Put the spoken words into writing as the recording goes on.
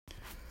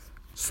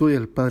Soy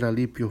el Padre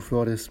Alipio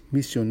Flores,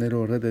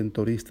 misionero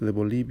redentorista de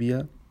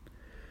Bolivia.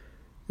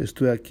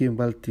 Estoy aquí en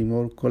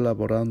Baltimore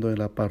colaborando en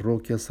la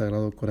parroquia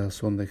Sagrado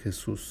Corazón de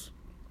Jesús.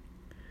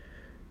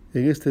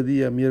 En este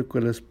día,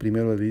 miércoles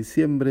 1 de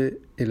diciembre,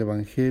 el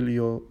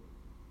Evangelio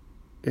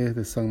es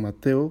de San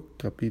Mateo,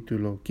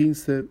 capítulo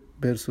 15,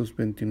 versos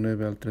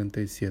 29 al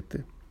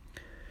 37.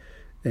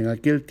 En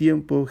aquel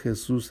tiempo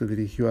Jesús se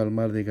dirigió al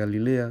mar de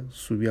Galilea,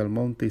 subió al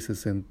monte y se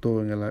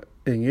sentó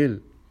en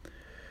él.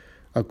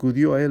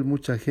 Acudió a él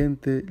mucha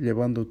gente,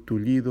 llevando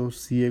tullidos,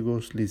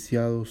 ciegos,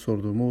 lisiados,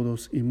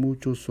 sordomudos y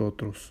muchos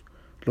otros.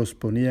 Los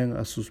ponían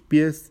a sus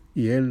pies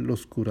y él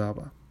los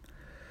curaba.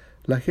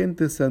 La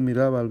gente se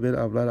admiraba al ver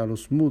hablar a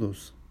los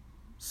mudos,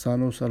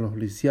 sanos a los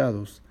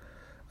lisiados,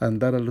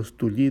 andar a los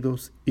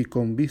tullidos y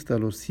con vista a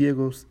los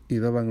ciegos, y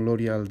daban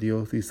gloria al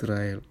Dios de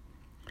Israel.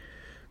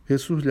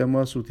 Jesús llamó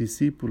a sus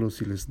discípulos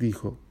y les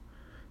dijo: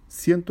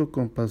 Siento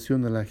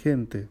compasión de la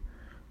gente,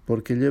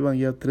 porque llevan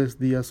ya 3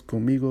 días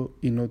conmigo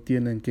y no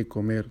tienen qué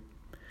comer,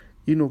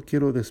 y no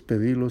quiero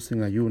despedirlos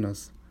en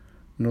ayunas,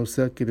 no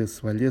sea que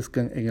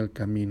desfallezcan en el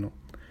camino.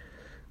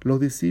 Los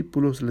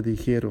discípulos le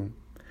dijeron: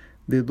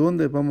 ¿De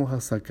dónde vamos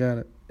a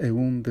sacar en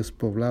un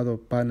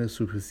despoblado panes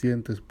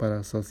suficientes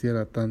para saciar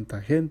a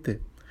tanta gente?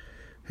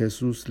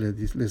 Jesús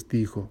les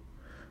dijo: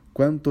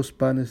 ¿Cuántos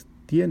panes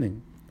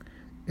tienen?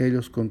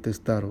 Ellos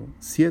contestaron: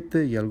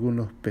 7 y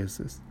algunos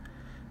peces.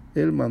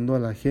 Él mandó a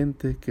la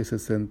gente que se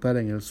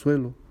sentara en el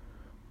suelo,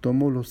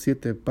 tomó los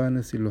 7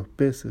 panes y los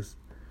peces,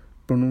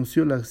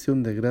 pronunció la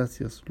acción de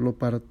gracias, lo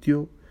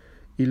partió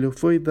y lo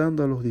fue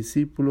dando a los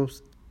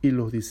discípulos y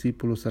los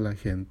discípulos a la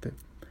gente.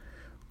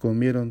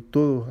 Comieron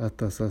todos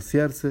hasta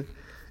saciarse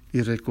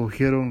y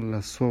recogieron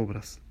las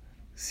sobras,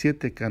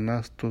 7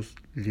 canastos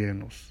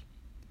llenos.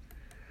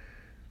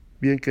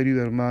 Bien,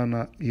 querida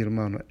hermana y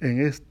hermano,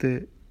 en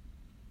esta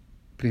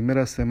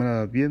primera semana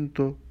de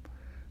Adviento,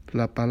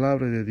 la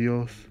palabra de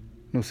Dios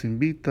nos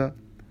invita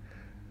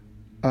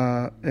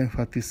a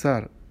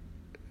enfatizar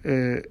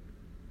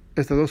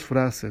estas 2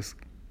 frases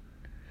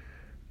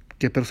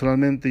que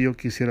personalmente yo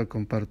quisiera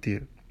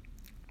compartir.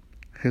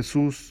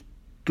 Jesús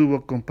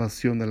tuvo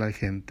compasión de la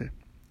gente.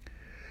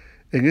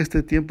 En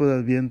este tiempo de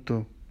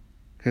Adviento,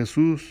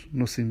 Jesús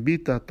nos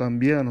invita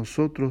también a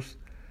nosotros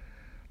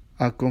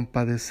a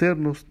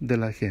compadecernos de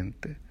la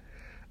gente,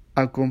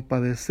 a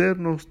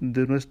compadecernos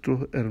de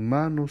nuestros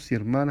hermanos y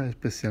hermanas,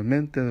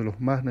 especialmente de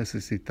los más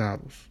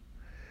necesitados.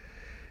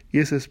 Y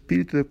ese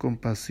espíritu de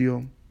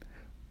compasión,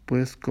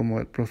 pues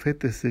como el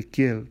profeta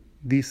Ezequiel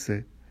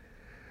dice,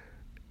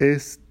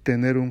 es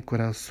tener un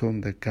corazón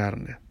de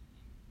carne,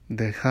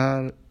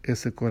 dejar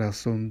ese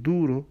corazón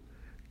duro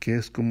que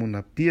es como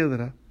una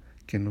piedra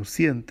que no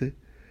siente.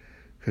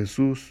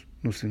 Jesús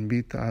nos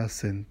invita a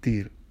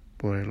sentir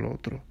por el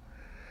otro,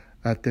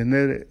 a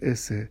tener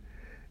ese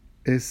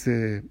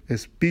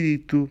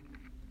espíritu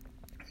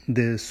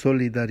de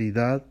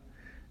solidaridad,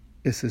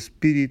 ese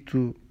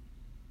espíritu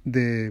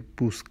de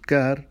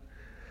buscar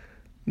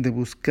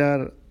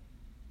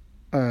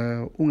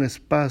un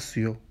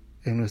espacio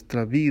en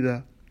nuestra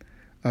vida.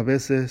 A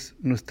veces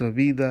nuestra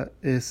vida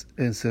es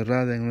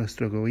encerrada en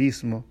nuestro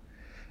egoísmo.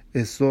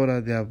 Es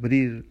hora de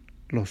abrir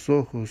los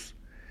ojos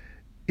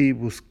y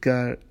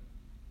buscar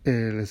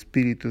el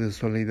espíritu de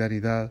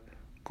solidaridad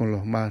con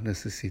los más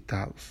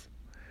necesitados.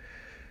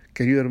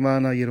 Querida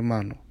hermana y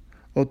hermano,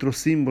 otro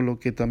símbolo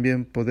que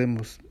también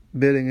podemos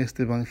ver en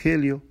este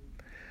Evangelio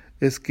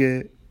es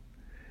que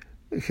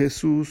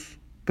Jesús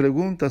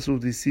pregunta a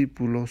sus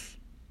discípulos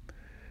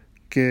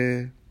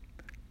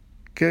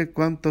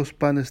cuántos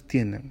panes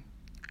tienen.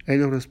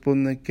 Ellos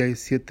responden que hay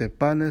 7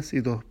 panes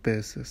y 2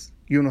 peces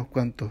y unos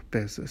cuantos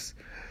peces.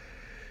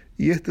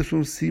 Y este es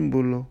un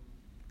símbolo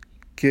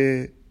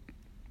que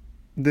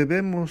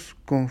debemos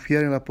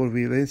confiar en la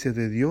providencia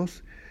de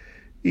Dios,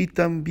 y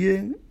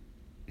también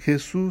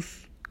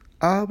Jesús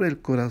abre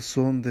el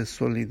corazón de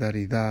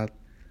solidaridad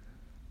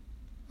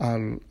a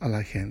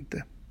la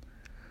gente.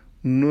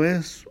 No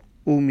es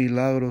un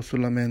milagro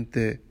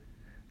solamente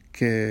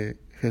que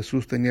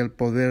Jesús tenía el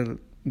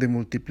poder de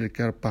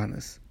multiplicar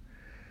panes.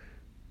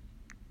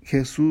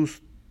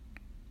 Jesús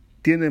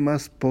tiene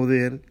más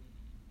poder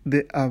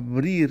de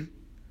abrir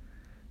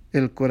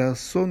el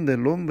corazón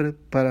del hombre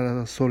para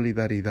la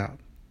solidaridad.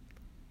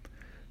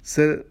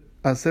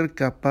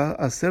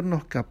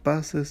 Hacernos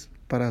capaces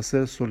para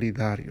ser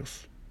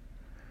solidarios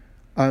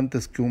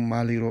antes que un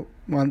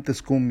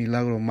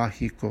milagro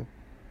mágico,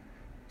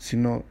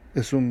 sino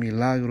es un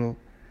milagro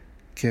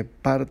que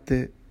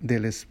parte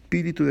del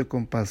espíritu de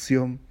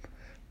compasión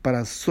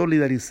para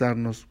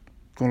solidarizarnos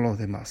con los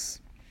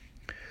demás.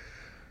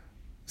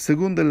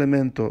 Segundo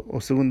elemento o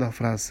segunda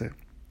frase: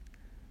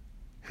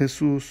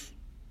 Jesús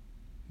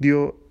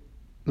dio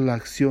la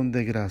acción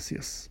de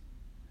gracias.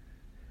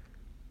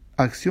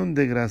 Acción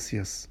de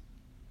gracias.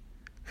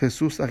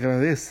 Jesús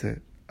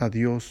agradece a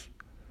Dios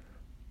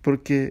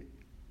porque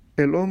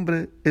el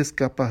hombre es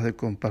capaz de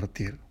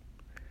compartir.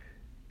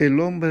 El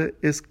hombre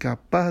es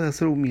capaz de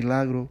hacer un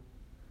milagro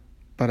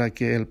para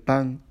que el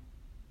pan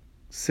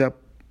sea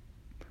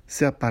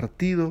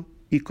partido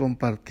y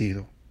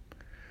compartido.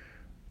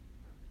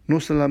 No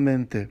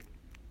solamente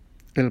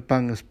el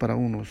pan es para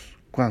unos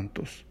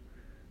cuantos,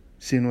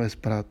 sino es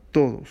para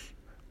todos.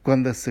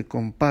 Cuando se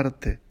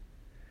comparte,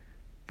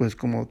 pues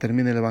como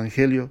termina el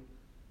Evangelio,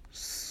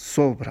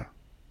 sobra.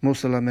 No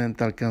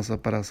solamente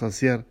alcanza para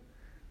saciar,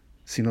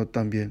 sino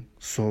también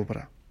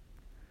sobra.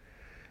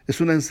 Es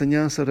una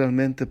enseñanza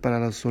realmente para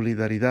la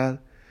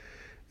solidaridad.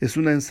 Es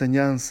una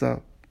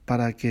enseñanza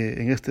para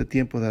que en este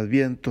tiempo de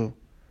Adviento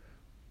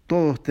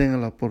todos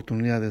tengan la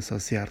oportunidad de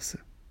saciarse.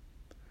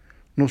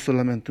 No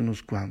solamente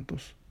unos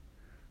cuantos,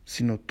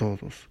 sino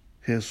todos.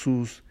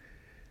 Jesús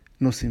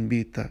nos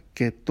invita a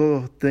que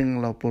todos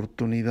tengan la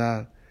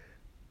oportunidad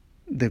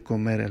de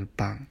comer el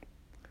pan.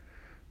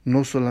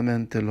 No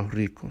solamente los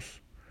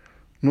ricos,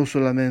 no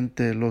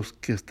solamente los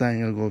que están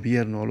en el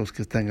gobierno o los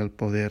que están en el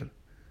poder,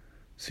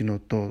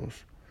 sino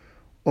todos.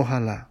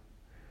 Ojalá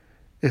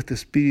este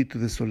espíritu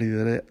de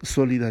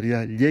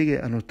solidaridad llegue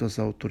a nuestras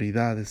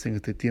autoridades en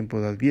este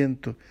tiempo de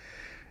Adviento,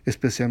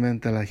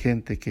 especialmente a la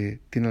gente que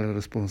tiene la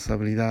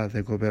responsabilidad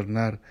de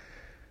gobernar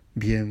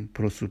bien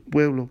por su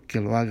pueblo,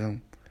 que lo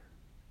hagan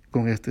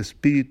con este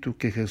espíritu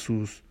que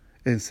Jesús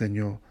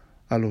enseñó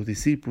a los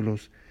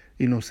discípulos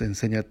y nos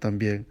enseña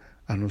también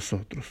a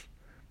nosotros.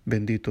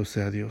 Bendito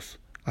sea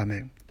Dios.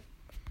 Amén.